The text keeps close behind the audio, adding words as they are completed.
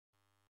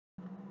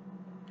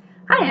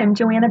Hi, I'm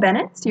Joanna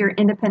Bennett, your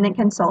independent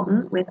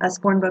consultant with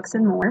Usborne Books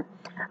and More.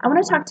 I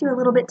want to talk to you a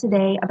little bit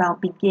today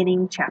about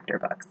beginning chapter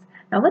books.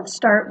 Now let's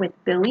start with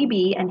Billy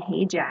B and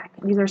Hey Jack.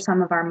 These are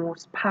some of our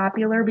most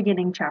popular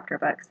beginning chapter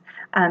books.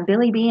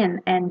 Billy B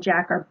and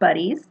Jack are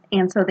buddies,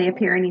 and so they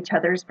appear in each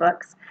other's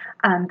books.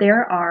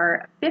 There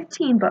are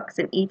 15 books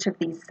in each of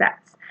these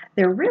sets.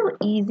 They're real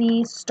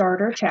easy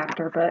starter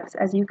chapter books.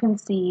 As you can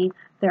see,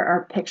 there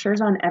are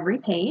pictures on every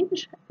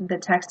page. The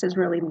text is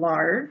really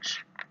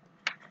large.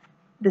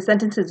 The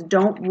sentences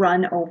don't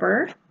run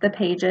over the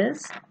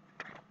pages,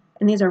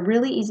 and these are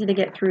really easy to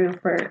get through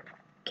for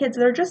kids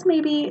that are just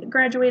maybe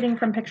graduating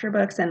from picture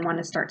books and want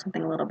to start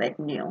something a little bit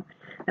new.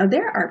 Now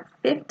there are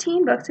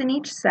 15 books in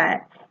each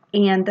set,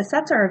 and the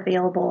sets are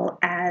available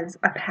as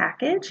a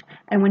package,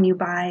 and when you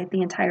buy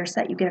the entire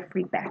set you get a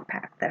free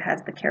backpack that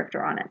has the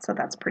character on it, so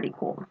that's pretty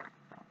cool.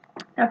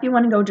 Now if you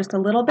want to go just a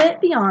little bit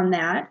beyond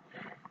that,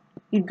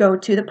 you'd go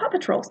to the Paw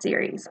Patrol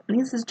series. And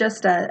this is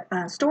just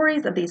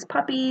stories of these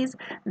puppies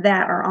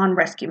that are on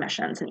rescue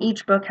missions, and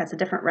each book has a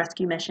different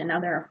rescue mission.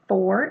 Now there are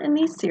 4 in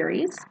these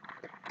series,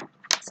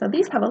 so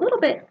these have a little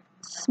bit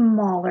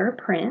smaller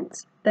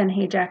print than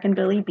Hey Jack and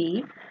Billy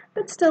B,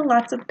 but still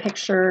lots of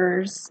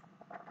pictures,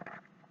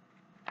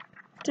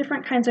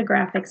 different kinds of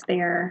graphics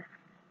there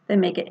that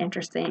make it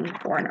interesting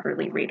for an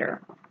early reader.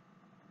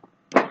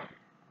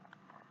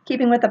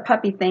 Keeping with the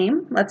puppy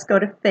theme, let's go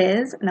to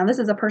Fizz. Now this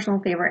is a personal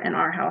favorite in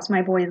our house.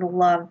 My boys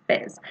love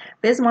Fizz.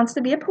 Fizz wants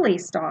to be a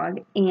police dog,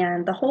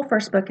 and the whole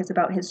first book is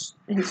about his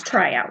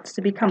tryouts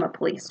to become a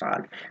police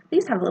dog.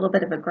 These have a little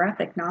bit of a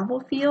graphic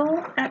novel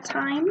feel at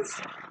times.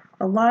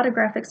 A lot of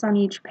graphics on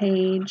each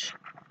page.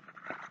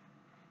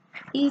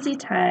 Easy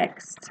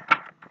text.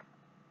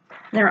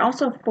 There are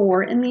also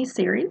 4 in these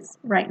series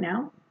right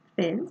now.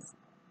 Fizz.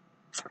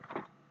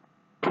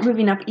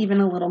 Moving up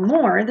even a little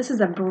more, this is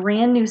a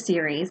brand new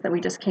series that we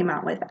just came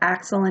out with,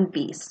 Axel and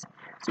Beast.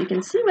 So you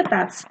can see what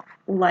that's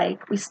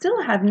like. We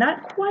still have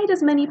not quite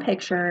as many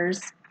pictures,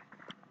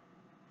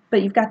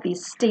 but you've got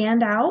these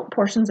standout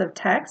portions of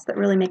text that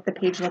really make the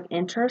page look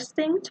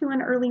interesting to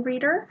an early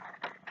reader,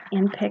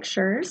 and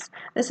pictures.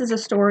 This is a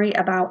story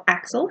about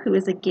Axel, who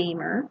is a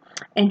gamer,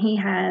 and he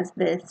has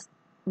this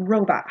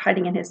robot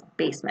hiding in his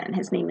basement.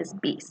 His name is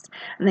Beast,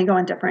 and they go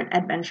on different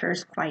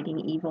adventures fighting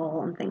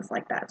evil and things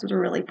like that. So it's a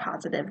really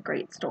positive,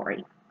 great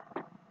story.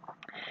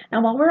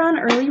 Now while we're on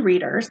early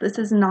readers, this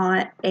is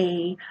not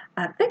a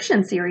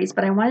fiction series,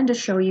 but I wanted to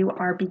show you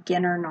our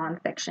beginner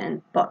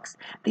nonfiction books.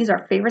 These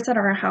are favorites at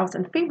our house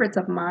and favorites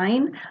of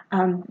mine.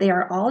 They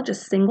are all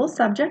just single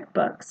subject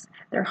books.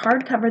 They're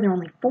hardcover. They're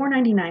only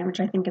 $4.99, which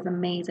I think is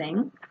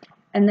amazing.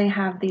 And they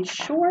have these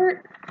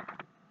short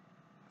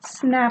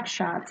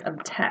snapshots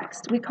of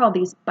text. We call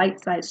these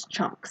bite-sized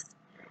chunks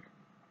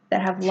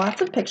that have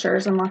lots of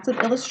pictures and lots of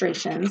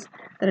illustrations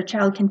that a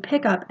child can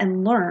pick up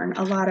and learn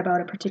a lot about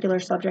a particular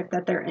subject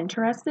that they're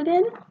interested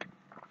in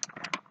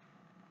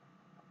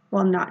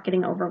while not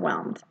getting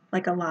overwhelmed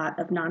like a lot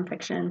of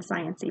nonfiction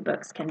sciencey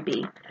books can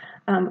be.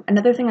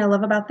 Another thing I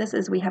love about this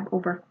is we have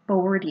over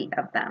 40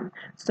 of them.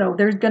 So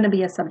there's going to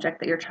be a subject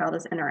that your child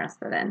is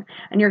interested in,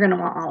 and you're going to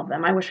want all of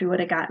them. I wish we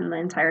would have gotten the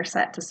entire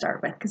set to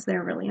start with because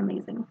they're really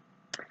amazing.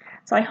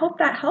 So I hope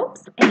that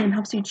helps and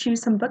helps you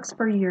choose some books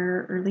for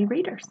your early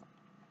readers.